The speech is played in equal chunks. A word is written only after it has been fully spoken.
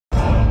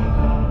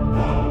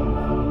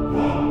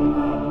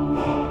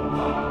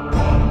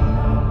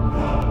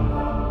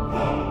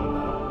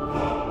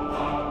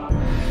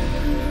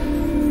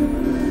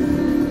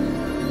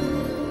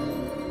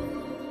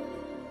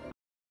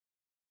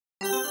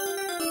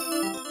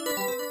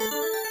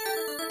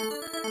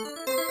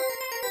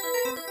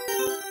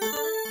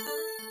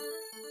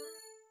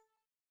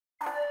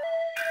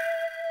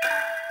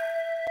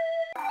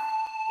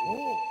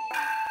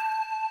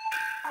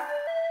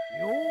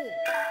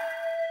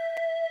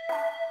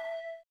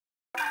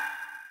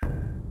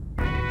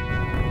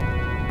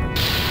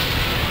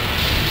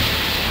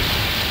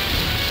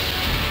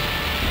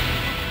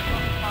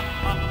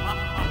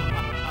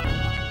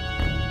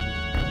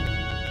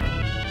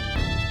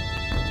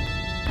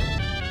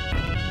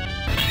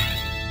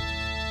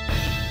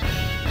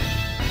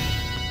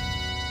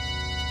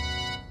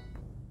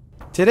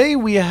Today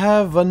we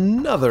have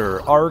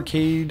another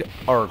arcade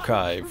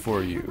archive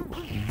for you.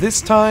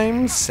 This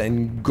time,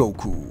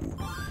 Sengoku.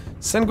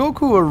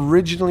 Sengoku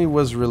originally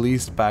was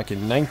released back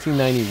in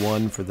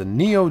 1991 for the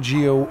Neo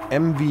Geo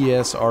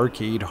MVS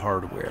arcade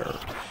hardware,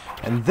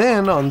 and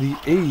then on the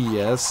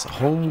AES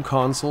home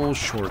console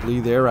shortly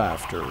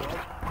thereafter.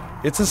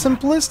 It's a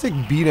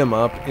simplistic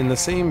beat-em-up in the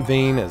same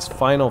vein as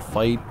Final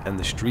Fight and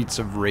the Streets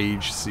of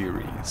Rage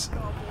series.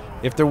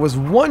 If there was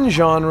one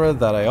genre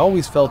that I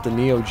always felt the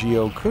Neo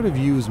Geo could have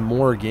used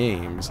more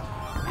games,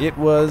 it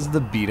was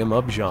the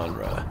beat-em-up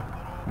genre.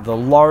 The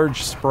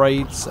large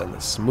sprites and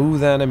the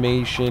smooth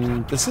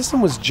animation, the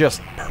system was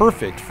just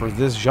perfect for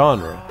this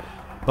genre.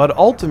 But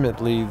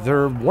ultimately,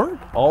 there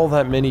weren't all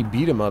that many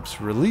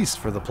beat-em-ups released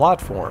for the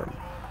platform.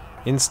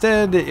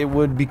 Instead, it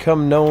would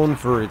become known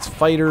for its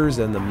fighters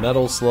and the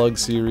Metal Slug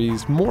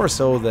series more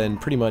so than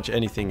pretty much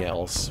anything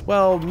else.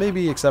 Well,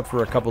 maybe except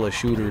for a couple of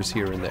shooters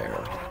here and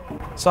there.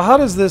 So how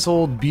does this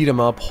old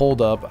beat-em-up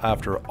hold up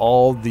after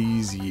all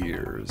these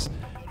years?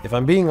 If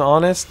I'm being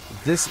honest,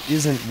 this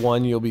isn't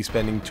one you'll be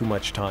spending too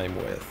much time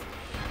with.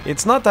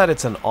 It's not that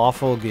it's an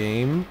awful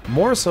game,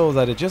 more so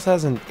that it just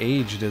hasn't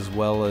aged as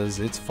well as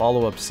its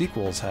follow-up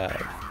sequels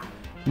have.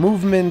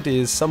 Movement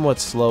is somewhat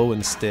slow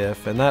and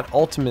stiff, and that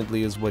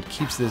ultimately is what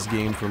keeps this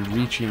game from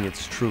reaching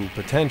its true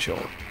potential.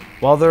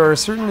 While there are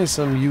certainly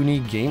some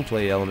unique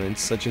gameplay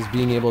elements, such as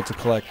being able to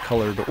collect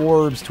colored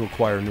orbs to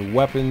acquire new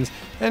weapons,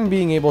 and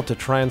being able to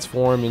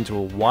transform into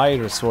a wide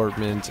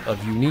assortment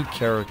of unique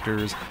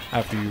characters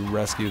after you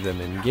rescue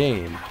them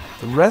in-game,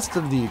 the rest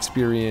of the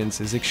experience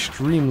is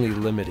extremely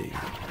limiting.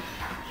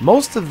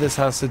 Most of this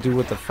has to do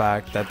with the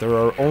fact that there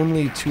are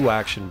only two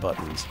action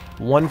buttons,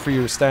 one for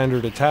your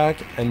standard attack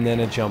and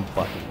then a jump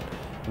button,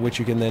 which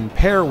you can then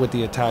pair with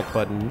the attack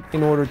button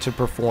in order to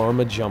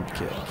perform a jump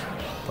kick.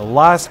 The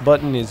last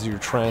button is your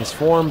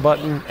transform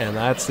button, and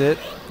that's it,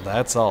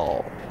 that's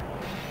all.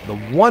 The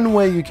one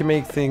way you can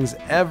make things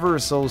ever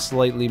so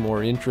slightly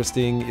more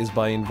interesting is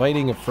by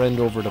inviting a friend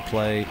over to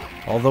play,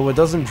 although it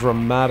doesn't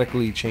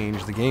dramatically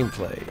change the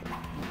gameplay.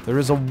 There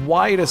is a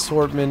wide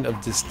assortment of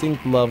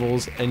distinct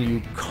levels, and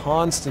you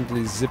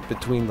constantly zip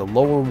between the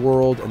lower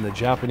world and the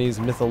Japanese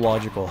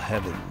mythological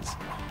heavens.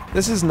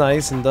 This is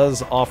nice and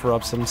does offer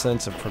up some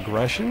sense of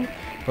progression,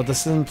 but the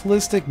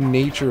simplistic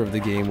nature of the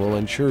game will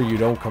ensure you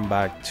don't come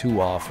back too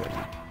often.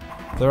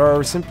 There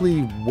are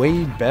simply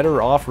way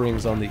better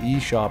offerings on the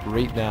eShop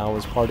right now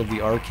as part of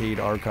the Arcade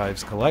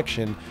Archives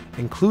collection,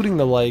 including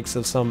the likes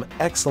of some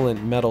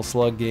excellent Metal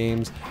Slug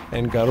games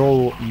and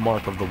Garou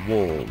Mark of the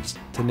Wolves,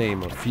 to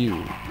name a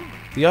few.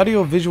 The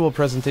audio-visual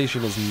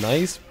presentation is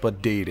nice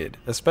but dated,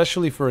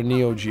 especially for a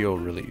Neo Geo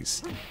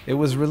release. It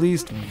was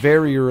released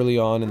very early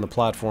on in the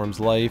platform's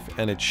life,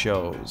 and it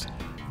shows.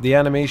 The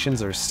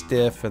animations are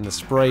stiff, and the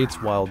sprites,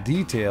 while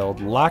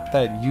detailed, lack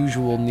that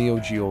usual Neo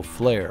Geo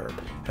flair,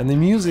 and the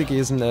music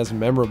isn't as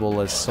memorable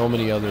as so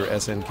many other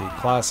SNK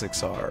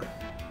classics are.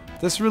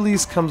 This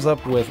release comes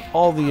up with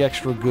all the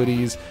extra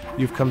goodies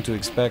you've come to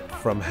expect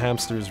from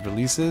Hamster's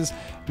releases,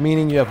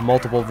 meaning you have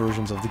multiple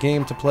versions of the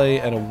game to play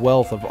and a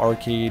wealth of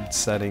arcade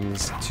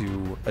settings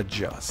to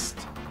adjust.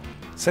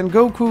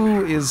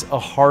 Sengoku is a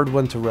hard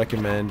one to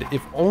recommend,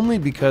 if only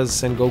because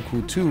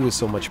Sengoku 2 is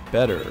so much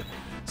better.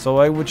 So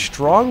I would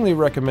strongly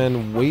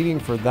recommend waiting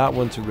for that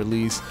one to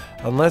release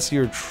unless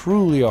you're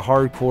truly a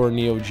hardcore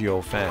Neo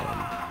Geo fan.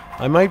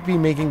 I might be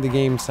making the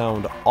game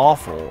sound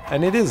awful,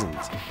 and it isn't.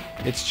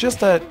 It's just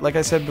that, like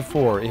I said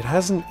before, it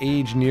hasn't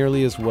aged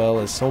nearly as well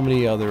as so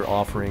many other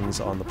offerings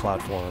on the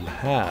platform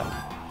have.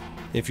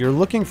 If you're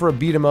looking for a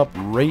beat-em-up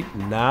right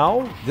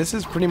now, this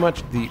is pretty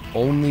much the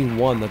only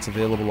one that's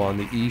available on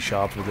the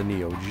eShop for the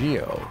Neo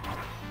Geo.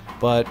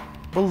 But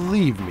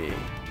believe me,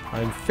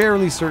 I'm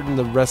fairly certain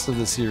the rest of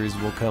the series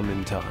will come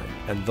in time,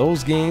 and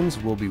those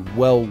games will be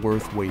well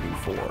worth waiting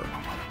for.